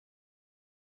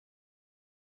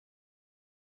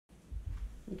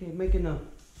Okay,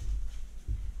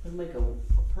 let's make a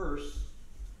purse.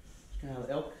 It's kind of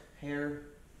elk hair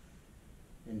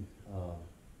and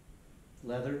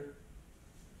leather.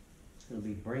 It's going to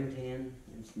be brain tan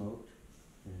and smoked.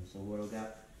 And so what I've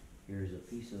got here is a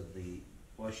piece of the,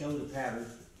 well, I showed the pattern.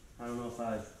 I don't know if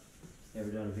I've ever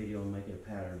done a video on making a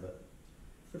pattern, but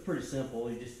they're pretty simple.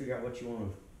 You just figure out what you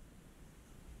want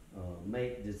to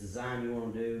make, the design you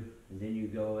want to do, and then you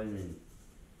go in and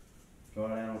draw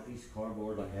it out on a piece of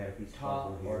cardboard, like I had a piece of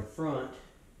cardboard here. Or front.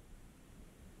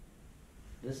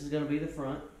 This is going to be the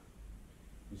front.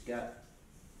 It's got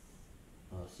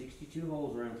 62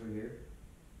 holes around through here.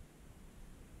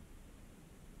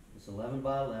 It's 11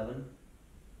 by 11.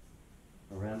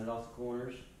 I rounded off the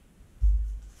corners.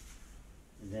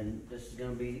 And then this is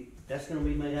going to be, that's going to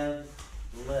be made out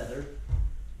of leather.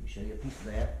 Let me show you a piece of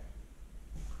that.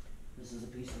 This is a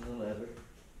piece of the leather.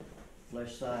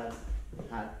 Flesh side,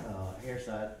 hair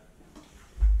side.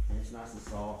 And it's nice and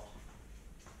soft.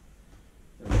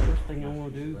 The first thing I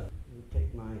want to do is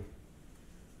take my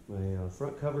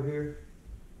front cover here,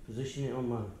 position it on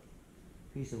my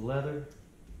piece of leather.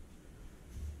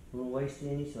 I don't waste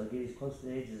any, so I get as close to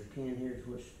the edge as I can here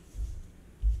to which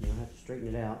I have to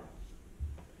straighten it out.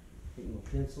 Take my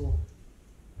pencil,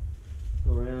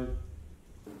 go around.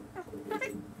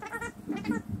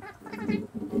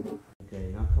 Okay,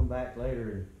 and I'll come back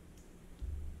later and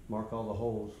mark all the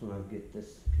holes when I get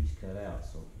this piece cut out.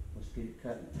 So let's get it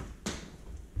cutting.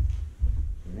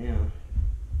 So now,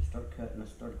 start cutting. I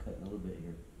started cutting a little bit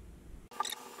here.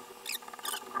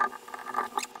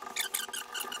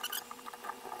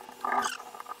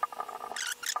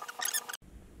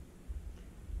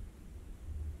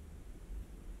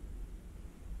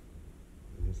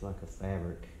 It's like a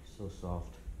fabric, so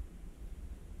soft.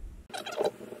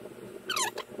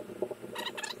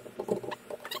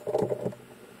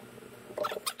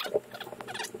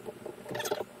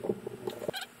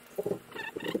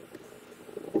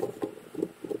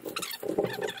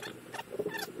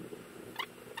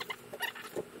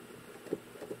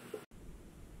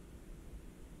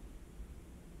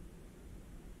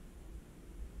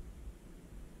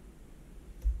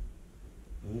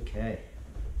 Okay,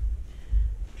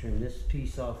 trim this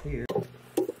piece off here. So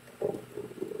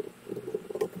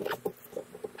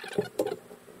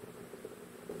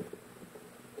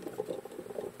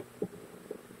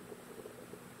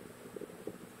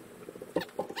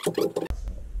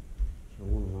I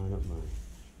want to line up my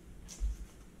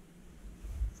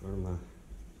front of my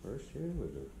purse here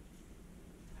with the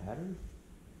pattern.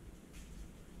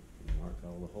 Mark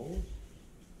all the holes.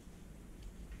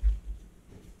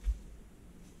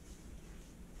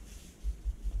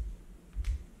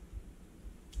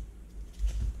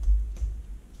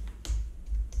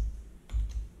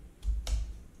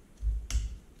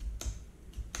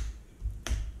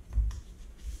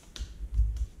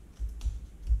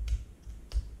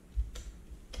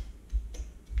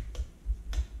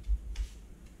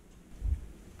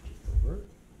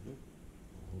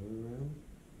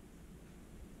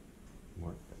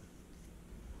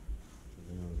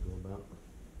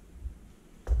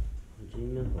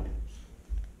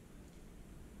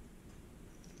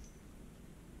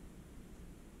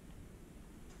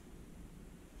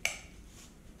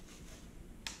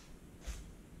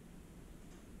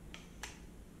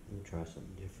 Try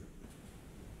something different.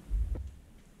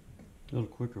 A little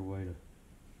quicker way to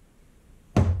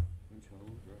punch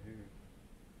holes right here.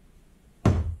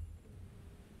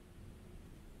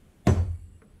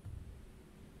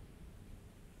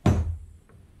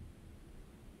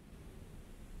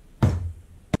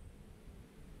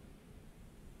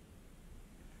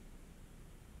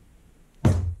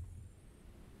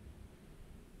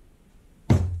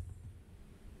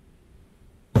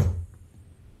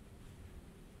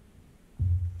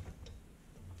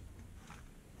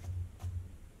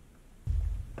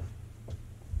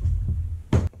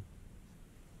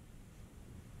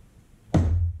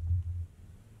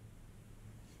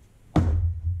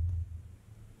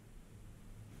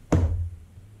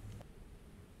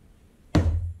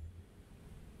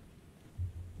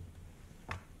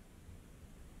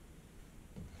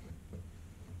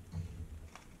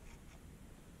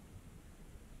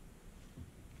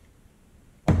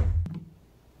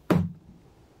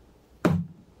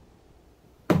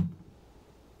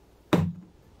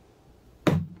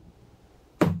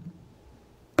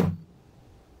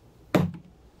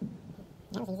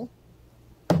 That was easy.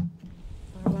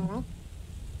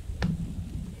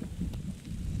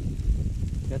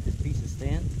 Got this piece of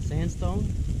sandstone.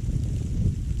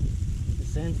 The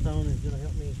sandstone is going to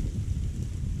help me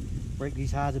break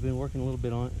these hides. I've been working a little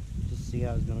bit on it just to see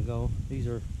how it's going to go. These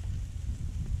are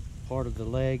part of the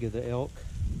leg of the elk.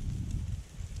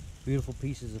 Beautiful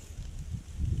pieces of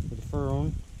with the fur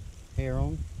on, hair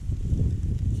on.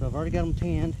 So I've already got them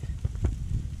tanned.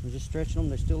 I'm just stretching them.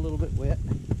 They're still a little bit wet.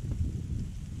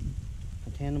 I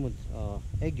tanned them with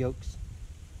egg yolks,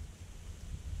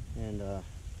 and they're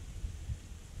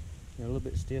a little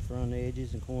bit stiff around the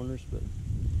edges and corners, but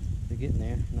they're getting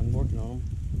there, and I'm working on them.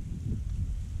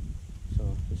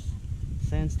 So this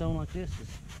sandstone like this is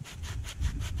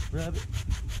rub it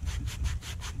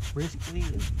briskly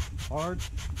and hard,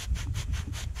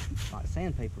 like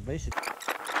sandpaper basically.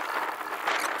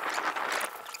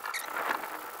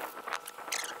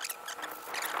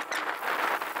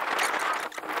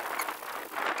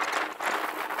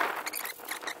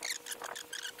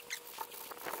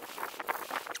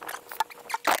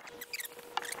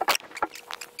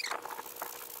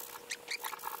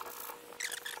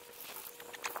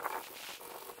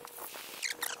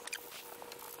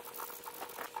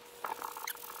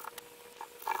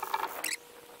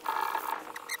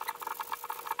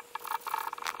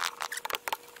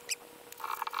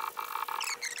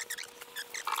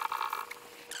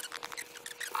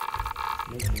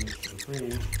 Making some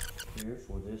fringe here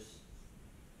for this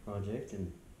project,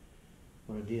 and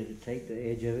what I did is take the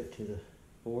edge of it to the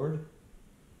board,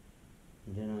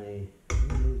 and then let me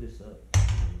move this up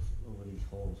over these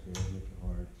holes here to make it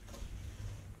hard.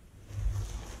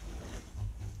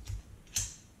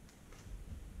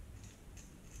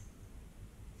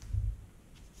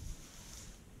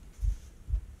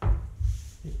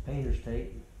 It's painter's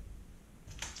tape,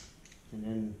 and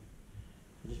then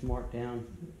I just mark down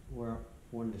where I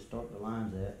wanted to start the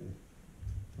lines at, and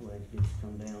that way it gets to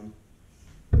come down.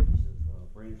 A piece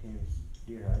of brain tan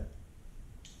deer hide.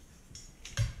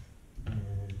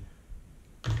 And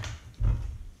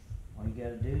all you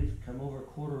gotta do is come over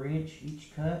 1/4 inch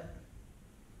each cut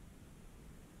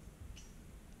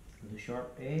with a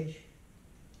sharp edge.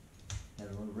 Got a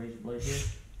little razor blade here.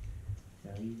 See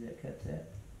how easy that cuts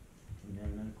at. Come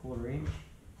down another 1/4 inch.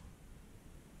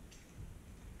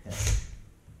 Cut.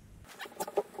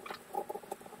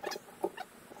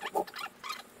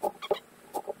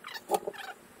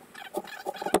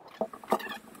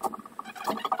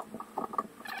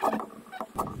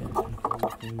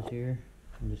 Here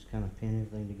and just kind of pin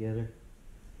everything together,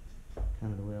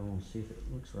 kind of the way I want to see if it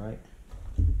looks right.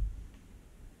 And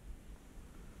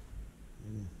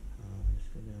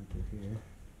just go down through here.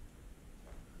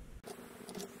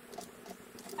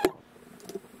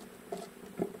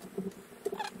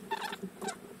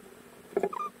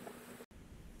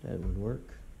 That would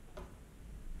work.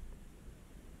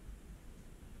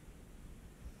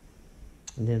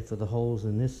 And then for the holes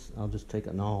in this, I'll just take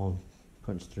a nail and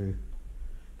punch through.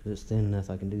 Because it's thin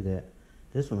enough I can do that.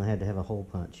 This one I had to have a hole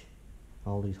punch.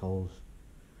 All these holes.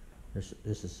 This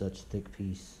is such a thick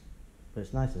piece. But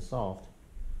it's nice and soft.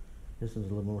 This one's a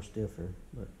little more stiffer,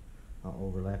 but I'll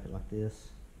overlap it like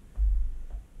this.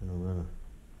 And I'll run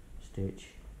a stitch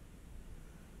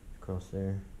across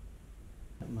there.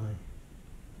 Got my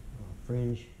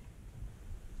fringe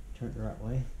turned the right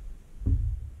way.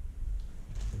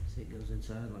 See, it goes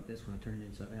inside like this. When I turn it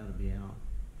inside out, it'll be out.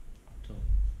 So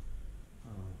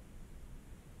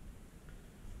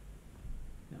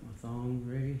got my thong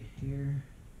ready here.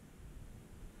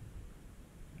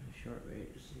 Got a sharp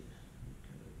edge to see.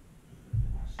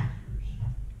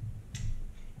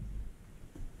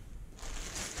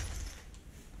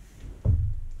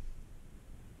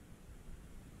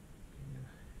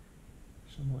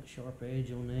 Somewhat sharp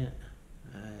edge on that.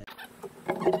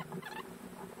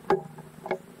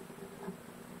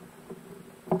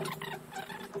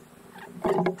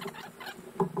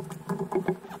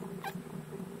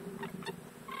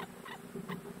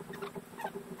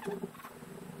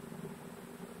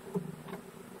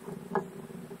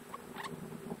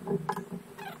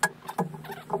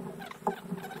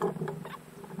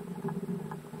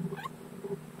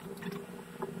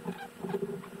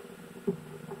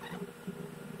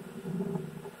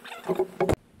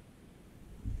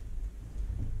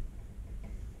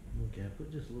 Okay, I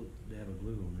put just a little dab of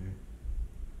glue on there.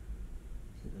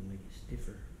 See if that'll make it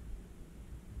stiffer.